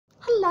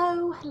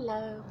Hello,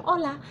 hello,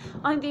 hola.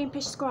 I'm the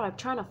Impish Scribe,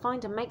 trying to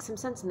find and make some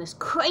sense in this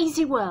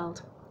crazy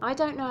world. I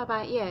don't know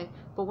about you,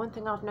 but one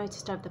thing I've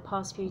noticed over the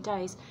past few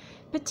days,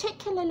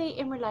 particularly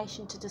in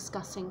relation to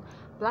discussing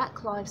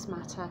Black Lives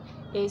Matter,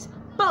 is,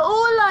 but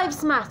all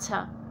lives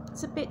matter.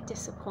 It's a bit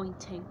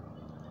disappointing.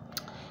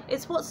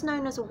 It's what's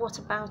known as a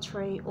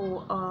Whataboutery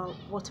or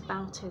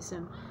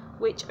Whataboutism,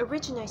 which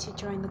originated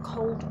during the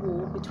Cold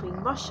War between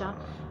Russia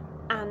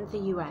and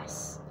the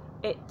US.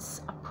 It's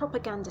a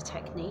propaganda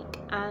technique,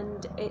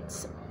 and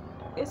it's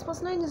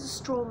what's known as a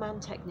straw man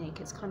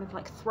technique. It's kind of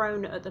like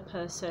thrown at the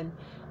person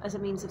as a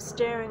means of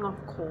steering off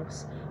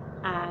course,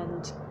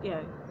 and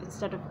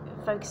instead of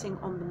focusing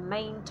on the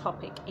main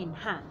topic in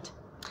hand.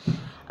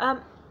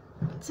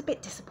 It's a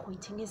bit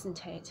disappointing,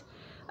 isn't it?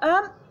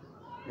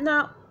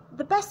 Now,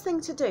 the best thing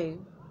to do,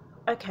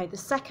 the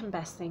second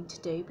best thing to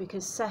do,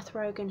 because Seth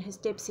Rogan has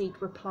dipsied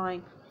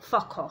replying,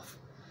 fuck off.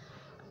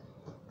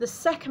 The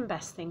second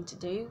best thing to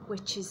do,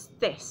 which is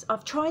this.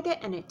 I've tried it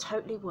and it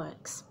totally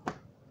works.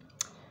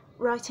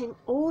 Writing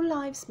all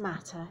lives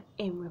matter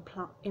in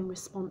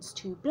response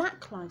to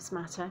Black Lives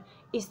Matter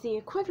is the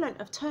equivalent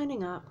of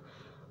turning up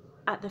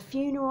at the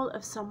funeral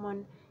of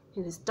someone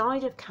who has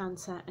died of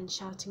cancer and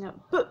shouting out,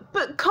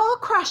 but car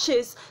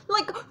crashes,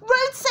 like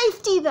road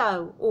safety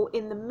though, or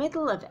in the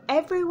middle of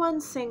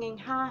everyone singing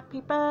happy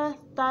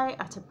birthday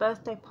at a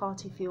birthday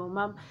party for your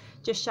mum,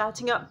 just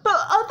shouting out, but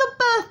other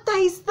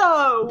birthdays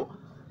though.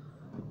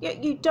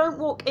 You don't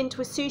walk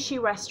into a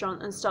sushi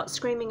restaurant and start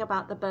screaming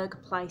about the burger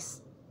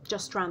place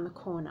just round the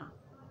corner.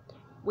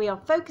 We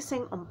are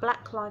focusing on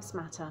Black Lives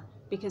Matter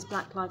because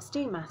Black lives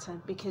do matter,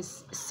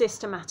 because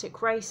systematic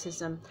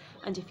racism,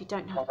 and if you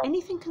don't have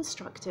anything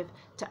constructive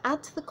to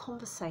add to the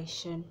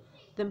conversation,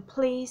 then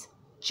please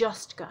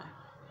just go.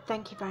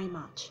 Thank you very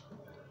much.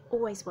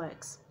 Always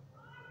works.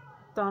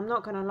 Though I'm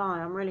not going to lie,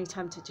 I'm really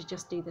tempted to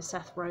just do the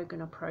Seth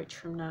Rogan approach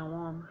from now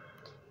on.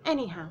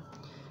 Anyhow,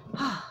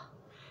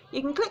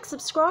 you can click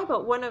subscribe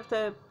at one of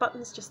the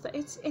buttons just there.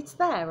 It's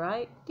there,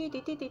 right?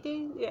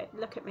 Yeah,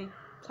 look at me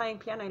playing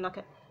piano like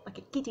a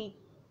giddy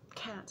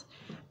cat.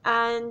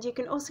 And you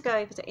can also go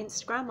over to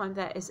Instagram. I'm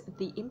there as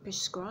the Impish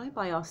Scribe.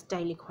 I ask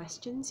daily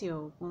questions.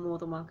 You're more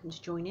than welcome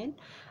to join in.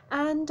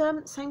 And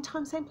same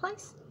time, same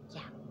place.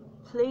 Yeah.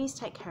 Please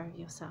take care of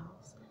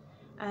yourselves.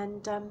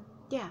 And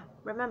yeah,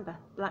 remember,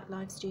 Black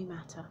lives do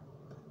matter.